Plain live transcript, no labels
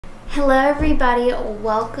Hello everybody,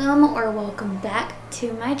 welcome back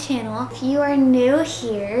to my channel. If you are new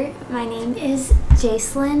here, my name is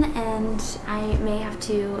Jacelyn and I may have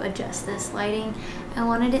to adjust this lighting. I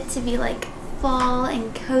wanted it to be like fall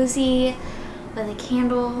and cozy with a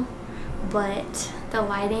candle, but the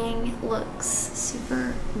lighting looks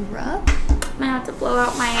super rough. I'm gonna have to blow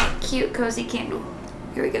out my cute cozy candle.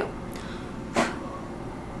 Here we go.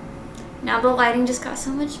 Now the lighting just got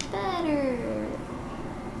so much better.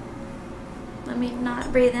 Let me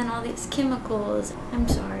not breathe in all these chemicals. I'm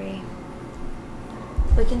sorry.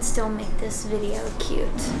 We can still make this video cute.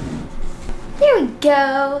 There we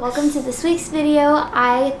go. Welcome to this week's video.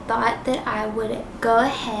 I thought that I would go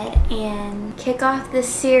ahead and kick off this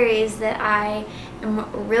series that I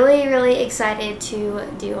am really excited to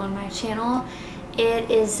do on my channel. It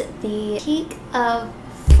is the peak of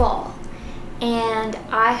fall. And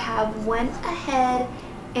I have went ahead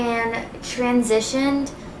and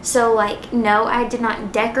transitioned. So like, no, I did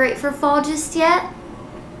not decorate for fall just yet.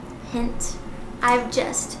 Hint, I've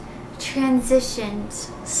just transitioned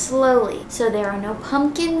slowly. So there are no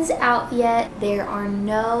pumpkins out yet. There are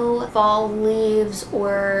no fall leaves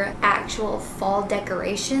or actual fall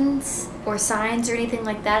decorations or signs or anything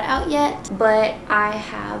like that out yet. But I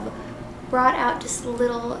have brought out just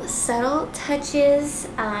little subtle touches,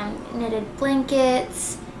 knitted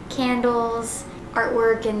blankets, candles,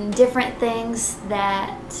 artwork, and different things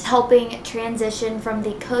that helping transition from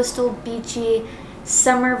the coastal beachy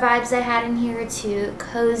summer vibes I had in here to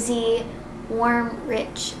cozy, warm,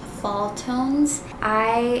 rich fall tones.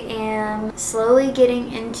 I am slowly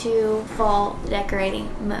getting into fall decorating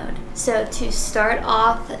mode. So to start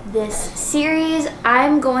off this series,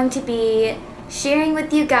 I'm going to be sharing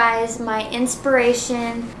with you guys my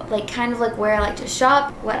inspiration, like kind of like where I like to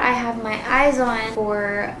shop, what I have my eyes on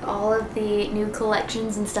for all of the new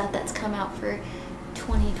collections and stuff that's come out for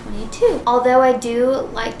 2022. Although I do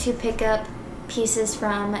like to pick up pieces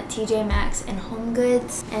from TJ Maxx and Home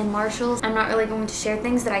Goods and Marshalls, I'm not really going to share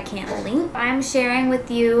things that I can't link. I'm sharing with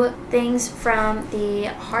you things from the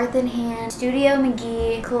Hearth and Hand, Studio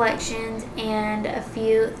McGee collections, and a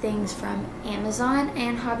few things from Amazon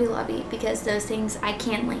and Hobby Lobby because those things I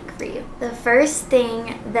can link for you. The first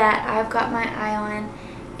thing that I've got my eye on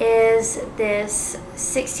is this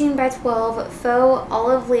 16 by 12 faux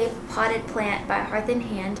olive leaf potted plant by Hearth and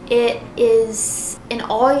Hand. It is an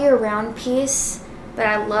all year round piece, but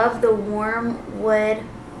I love the warm wood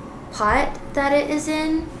pot that it is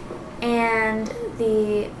in, and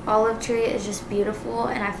the olive tree is just beautiful,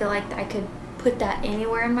 and I feel like I could put that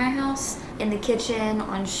anywhere in my house, in the kitchen,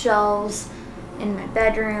 on shelves, in my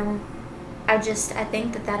bedroom. I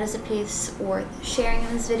think that that is a piece worth sharing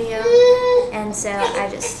in this video, and so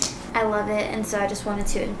I love it, and so I just wanted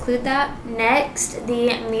to include that. Next,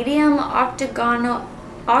 the medium octagonal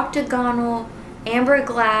amber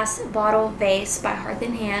glass bottle vase by Hearth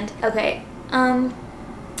and Hand. Okay,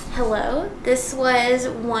 hello. This was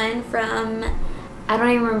one from, I don't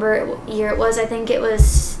even remember what year it was. I think it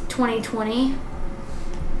was 2020.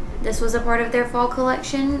 This was a part of their fall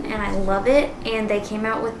collection, and I love it. And they came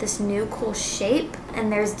out with this new cool shape,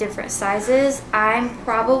 and there's different sizes. I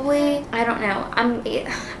don't know.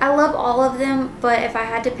 I love all of them, but if I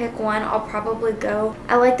had to pick one, I'll probably go.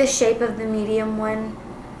 I like the shape of the medium one,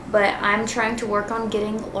 but I'm trying to work on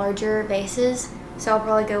getting larger vases, so I'll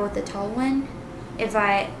probably go with the tall one. If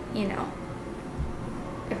I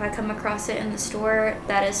come across it in the store,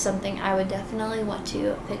 that is something I would definitely want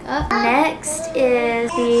to pick up. Next is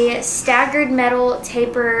the staggered metal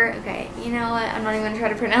taper. Okay, you know what? I'm not even gonna try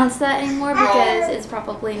to pronounce that anymore because it's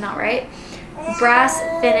probably not right. Brass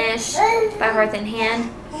finish by Hearth and Hand.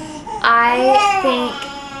 I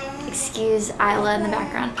think, excuse Isla in the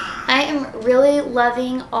background. I am really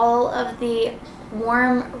loving all of the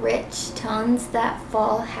warm, rich tones that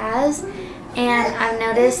fall has. And I've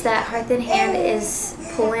noticed that Hearth and Hand is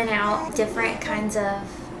pulling out different kinds of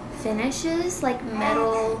finishes, like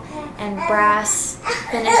metal and brass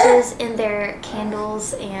finishes in their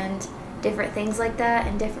candles and different things like that,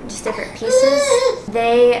 and different pieces.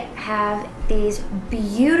 They have these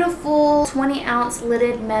beautiful 20-ounce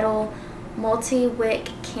lidded metal multi-wick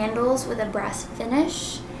candles with a brass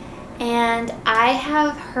finish. And I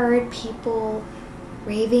have heard people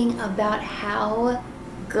raving about how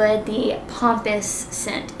good the Pompous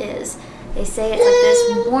scent is. They say it's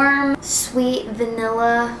like this warm, sweet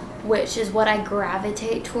vanilla, which is what I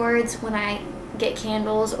gravitate towards when I get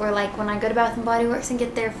candles, or like when I go to Bath & Body Works and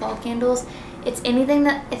get their fall candles. It's anything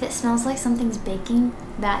that, if it smells like something's baking,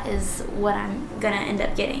 that is what I'm gonna end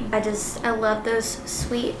up getting. I love those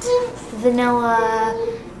sweet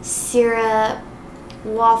vanilla, syrup,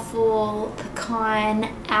 waffle, pecan,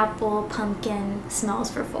 apple, pumpkin smells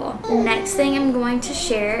for fall. The next thing I'm going to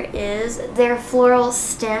share is their floral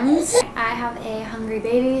stems. I have a hungry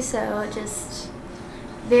baby, so just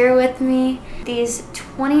bear with me. These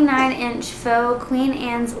 29-inch faux Queen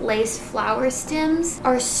Anne's lace flower stems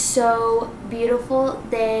are so beautiful.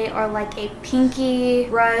 They are like a pinky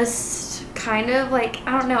rust, kind of like,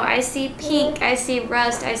 I don't know, I see pink, I see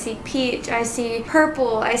rust, I see peach, I see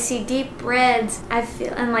purple, I see deep reds, I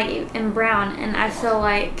feel, and like in brown, and I feel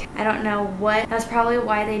like, I don't know what, that's probably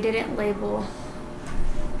why they didn't label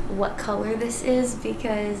what color this is,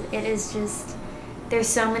 because it is just, there's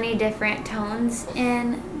so many different tones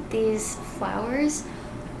in these flowers,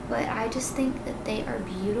 but I just think that they are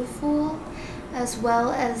beautiful, as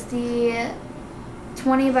well as the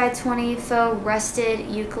 20 by 20 faux rusted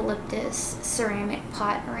eucalyptus ceramic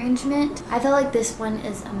pot arrangement. I feel like this one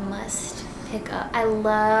is a must pick up. I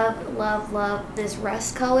love this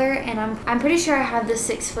rust color, and I'm pretty sure I have the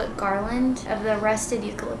 6-foot garland of the rusted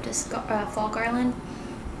eucalyptus fall garland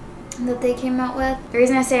that they came out with. The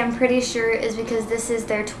reason I say I'm pretty sure is because this is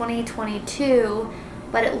their 2022,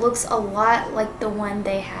 but it looks a lot like the one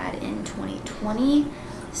they had in 2020.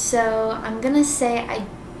 So I'm gonna say I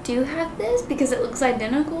do have this because it looks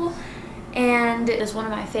identical, and it is one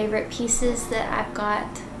of my favorite pieces that I've got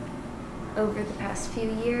over the past few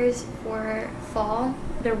years for fall.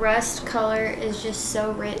 The rust color is just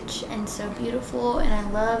so rich and so beautiful, and I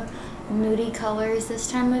love moody colors this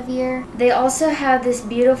time of year. They also have this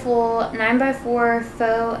beautiful 9x4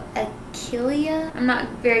 faux Achillea. I'm not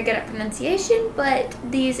very good at pronunciation, but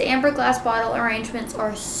these amber glass bottle arrangements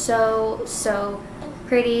are so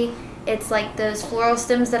pretty. It's like those floral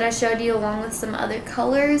stems that I showed you, along with some other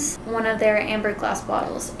colors, one of their amber glass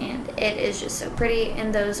bottles, and it is just so pretty,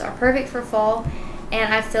 and those are perfect for fall,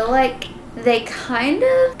 and I feel like they kind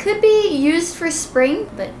of could be used for spring,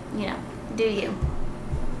 but you know, do you.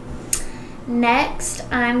 Next,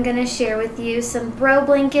 I'm gonna share with you some throw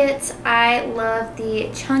blankets. I love the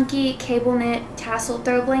chunky cable knit tassel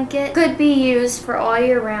throw blanket. Could be used for all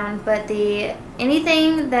year round, but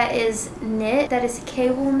anything that is knit, that is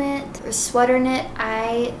cable knit or sweater knit,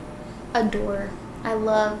 I adore. I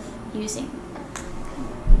love using.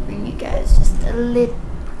 Bring you guys just a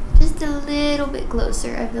little bit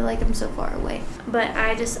closer. I feel like I'm so far away, but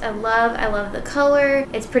I love the color.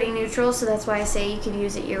 It's pretty neutral, so that's why I say you can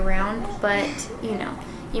use it year round, but you know,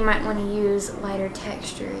 you might want to use lighter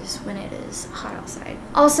textures when it is hot outside.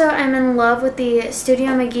 Also, I'm in love with the Studio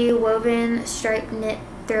McGee woven striped knit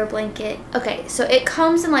throw blanket. Okay, so it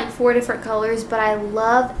comes in like 4 different colors, but I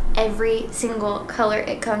love every single color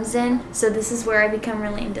it comes in, so this is where I become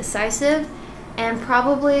really indecisive, and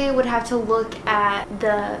probably would have to look at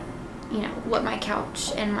the, you know, what my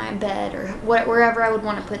couch and my bed or wherever I would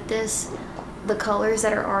want to put this, the colors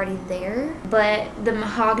that are already there. But the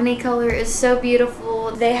mahogany color is so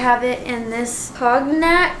beautiful. They have it in this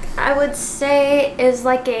cognac, I would say is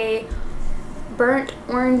like a burnt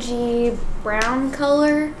orangey brown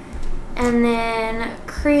color, and then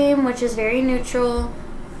cream, which is very neutral,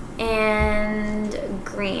 and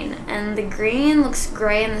green. And the green looks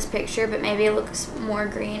gray in this picture, but maybe it looks more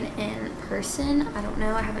green in person. I don't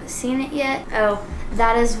know, I haven't seen it yet. Oh,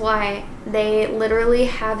 that is why they literally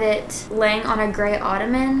have it laying on a gray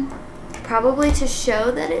ottoman, probably to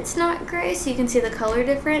show that it's not gray so you can see the color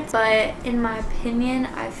difference. But in my opinion,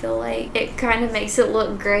 I feel like it kind of makes it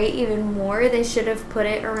look gray even more. They should have put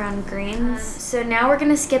it around greens. So now we're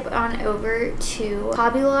gonna skip on over to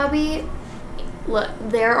Hobby Lobby. Look,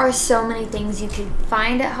 there are so many things you can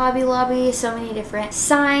find at Hobby Lobby, so many different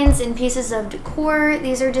signs and pieces of decor.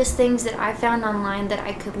 These are just things that I found online that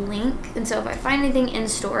I could link, and so if I find anything in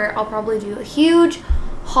store, I'll probably do a huge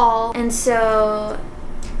haul. And so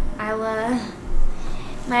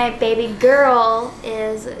my baby girl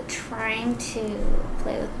is trying to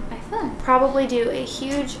play with my phone. Probably do a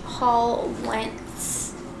huge haul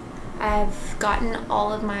once I've gotten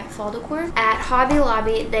all of my fall decor. At Hobby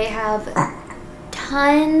Lobby, they have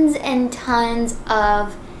tons and tons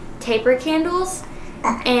of taper candles,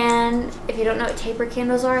 and if you don't know what taper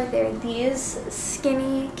candles are, they're these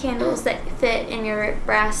skinny candles that fit in your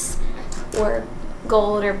brass or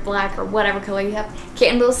gold or black or whatever color you have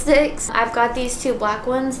candlesticks. I've got these 2 black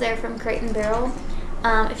ones. They're from Crate and Barrel.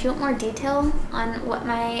 If you want more detail on what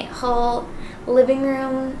my whole living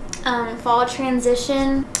room fall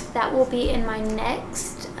transition, that will be in my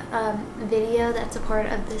next video that's a part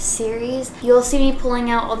of this series. You'll see me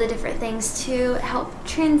pulling out all the different things to help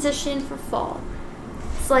transition for fall.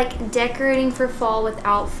 It's like decorating for fall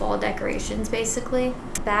without fall decorations, basically.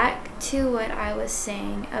 Back to what I was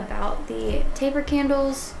saying about the taper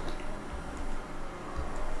candles.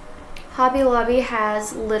 Hobby Lobby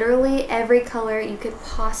has literally every color you could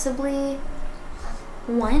possibly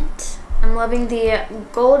want. I'm loving the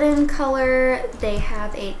golden color. They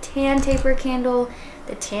have a tan taper candle.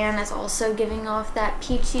 The tan is also giving off that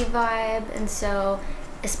peachy vibe, and so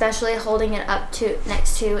especially holding it up to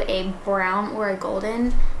next to a brown or a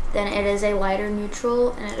golden, then it is a lighter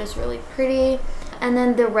neutral and it is really pretty. And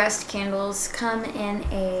then the rest candles come in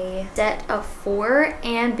a set of 4,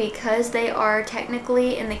 and because they are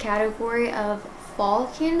technically in the category of fall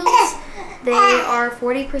candles, they are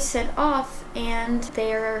 40% off, and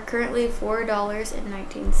they are currently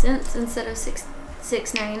 $4.19 instead of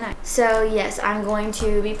 $6.99. So yes, I'm going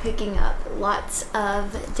to be picking up lots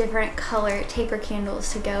of different color taper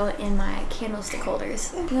candles to go in my candlestick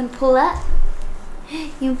holders. You want to pull up?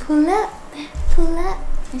 You pull up,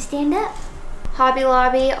 and stand up. Hobby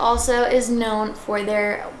Lobby also is known for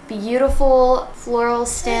their beautiful floral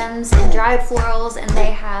stems and dried florals, and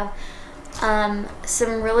they have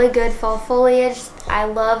some really good fall foliage. I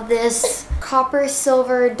love this copper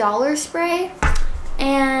silver dollar spray,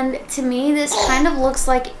 and to me this kind of looks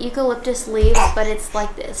like eucalyptus leaves, but it's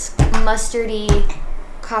like this mustardy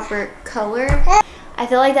copper color. I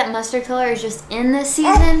feel like that mustard color is just in this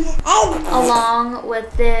season, along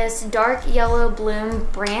with this dark yellow bloom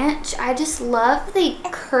branch. I just love the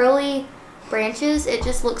curly branches. It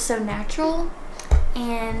just looks so natural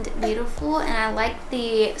and beautiful, and I like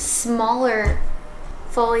the smaller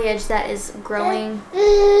foliage that is growing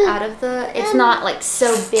out of the, it's not like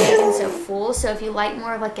so big and so full. So if you like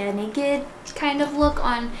more of like a naked kind of look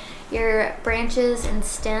on your branches and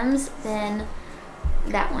stems, then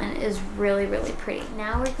that one is really, really pretty.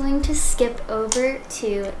 Now we're going to skip over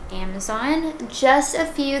to Amazon. Just a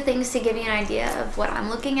few things to give you an idea of what I'm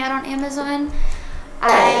looking at on Amazon.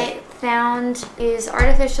 I found these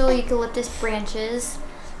artificial eucalyptus branches.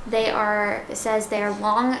 They are, it says they are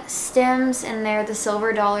long stems, and they're the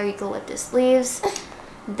silver dollar eucalyptus leaves.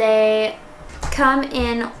 They come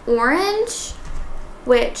in orange,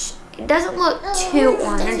 which it doesn't look too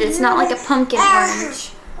orange. It's not like a pumpkin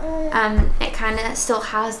orange. It kind of still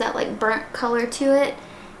has that like burnt color to it.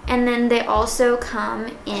 And then they also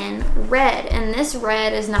come in red, and this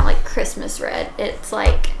red is not like Christmas red. It's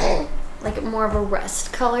like more of a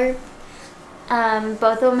rust color.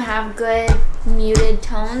 Both of them have good muted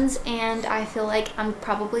tones, and I feel like I'm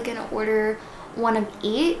probably gonna order one of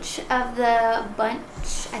each of the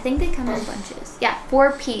bunch. I think they come in bunches. Yeah,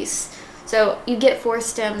 4 piece. So you get 4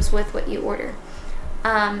 stems with what you order.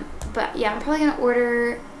 But yeah, I'm probably gonna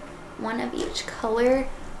order one of each color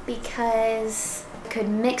because I could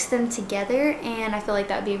mix them together, and I feel like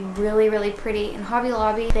that would be really, really pretty. In Hobby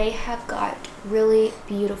Lobby, they have got really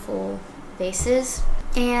beautiful vases.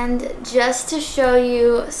 And just to show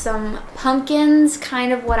you some pumpkins,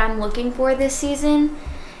 kind of what I'm looking for this season,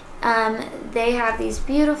 they have these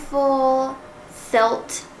beautiful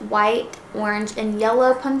felt white, orange, and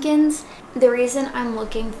yellow pumpkins. The reason I'm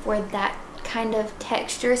looking for that kind of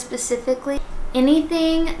texture specifically,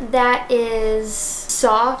 anything that is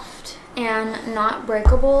soft and not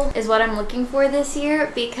breakable is what I'm looking for this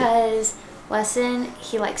year, because Wesson,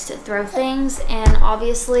 he likes to throw things, and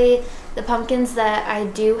obviously the pumpkins that I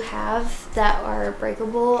do have that are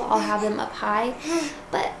breakable, I'll have them up high,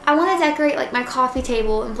 but I want to decorate like my coffee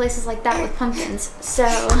table and places like that with pumpkins. So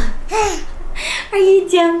are you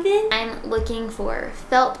jumping? I'm looking for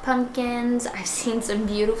felt pumpkins. I've seen some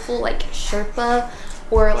beautiful like Sherpa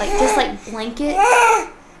or like just like blanket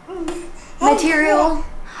material,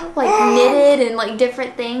 like knitted and like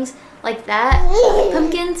different things like that,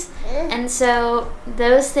 pumpkins. And so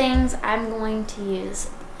those things I'm going to use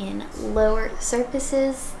in lower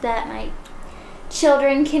surfaces that my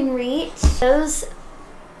children can reach. Those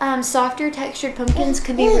softer textured pumpkins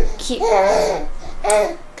could be cute.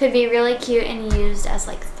 Could be really cute and used as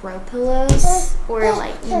like throw pillows, or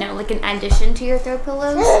like, you know, like an addition to your throw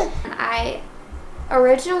pillows. And I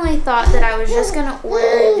originally thought that I was just gonna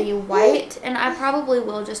order the white, and I probably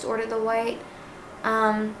will just order the white.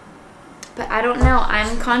 But I don't know.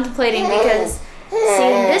 I'm contemplating, because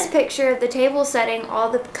seeing this picture of the table setting, all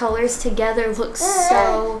the colors together looks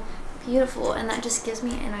so beautiful, and that just gives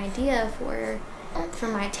me an idea for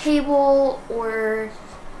my table, or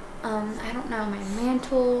I don't know, my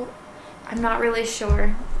mantle. I'm not really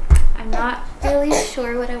sure. I'm not really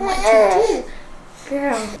sure what I want to do.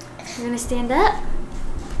 Girl, you're gonna stand up?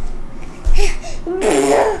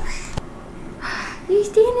 You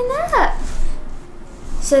standing up?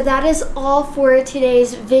 So that is all for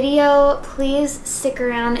today's video. Please stick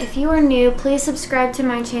around. If you are new, please subscribe to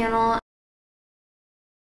my channel.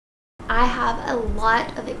 I have a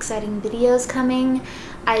lot of exciting videos coming.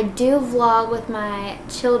 I do vlog with my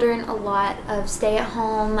children a lot of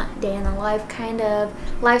stay-at-home, day in the life kind of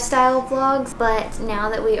lifestyle vlogs, but now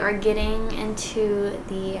that we are getting into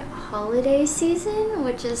the holiday season,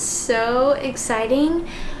 which is so exciting,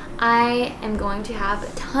 I am going to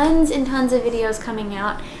have tons and tons of videos coming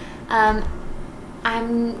out.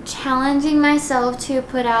 I'm challenging myself to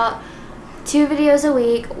put out 2 videos a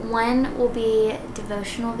week. One will be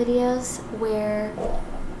devotional videos where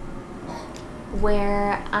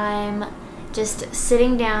I'm just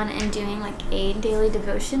sitting down and doing like a daily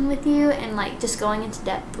devotion with you and like just going into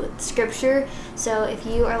depth with scripture. So if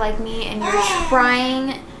you are like me and you're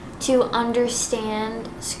trying to understand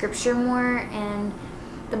scripture more, and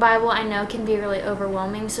the Bible I know can be really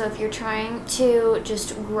overwhelming, so if you're trying to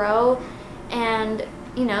just grow, and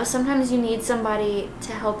you know, sometimes you need somebody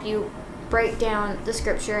to help you break down the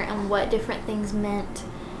scripture and what different things meant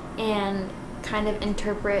and kind of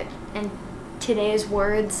interpret in today's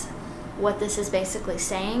words what this is basically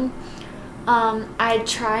saying. I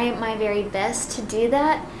try my very best to do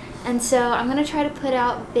that, and so I'm going to try to put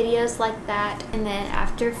out videos like that, and then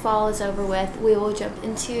after fall is over with, we will jump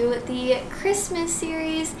into the Christmas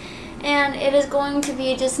series, and it is going to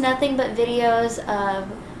be just nothing but videos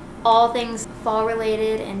of all things fall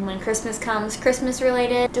related, and when Christmas comes, Christmas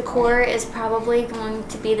related. Decor is probably going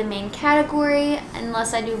to be the main category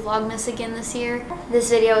unless I do Vlogmas again this year.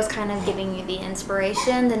 This video is kind of giving you the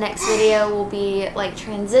inspiration. The next video will be like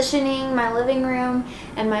transitioning my living room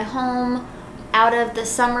and my home out of the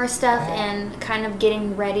summer stuff and kind of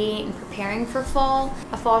getting ready and preparing for fall.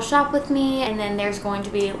 A fall shop with me, and then there's going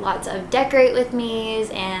to be lots of decorate with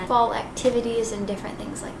me's and fall activities and different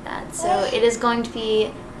things like that. So it is going to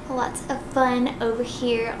be lots of fun over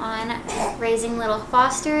here on Raising Little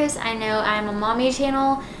Fosters. I know I'm a mommy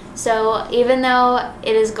channel, so even though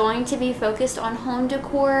it is going to be focused on home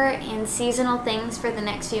decor and seasonal things for the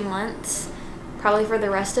next few months, probably for the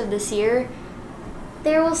rest of this year,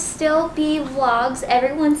 there will still be vlogs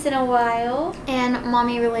every once in a while and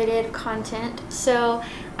mommy related content. So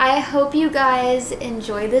I hope you guys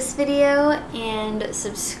enjoy this video and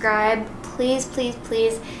subscribe. Please, please,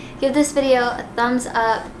 please give this video a thumbs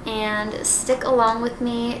up and stick along with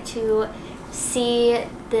me to see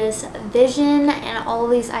this vision and all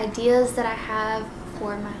these ideas that I have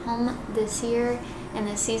for my home this year and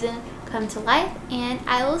this season come to life. And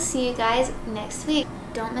I will see you guys next week.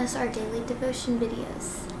 Don't miss our daily devotion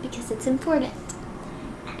videos because it's important.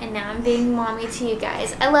 And now I'm being mommy to you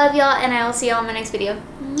guys. I love y'all, and I will see y'all in my next video.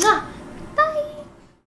 Mwah!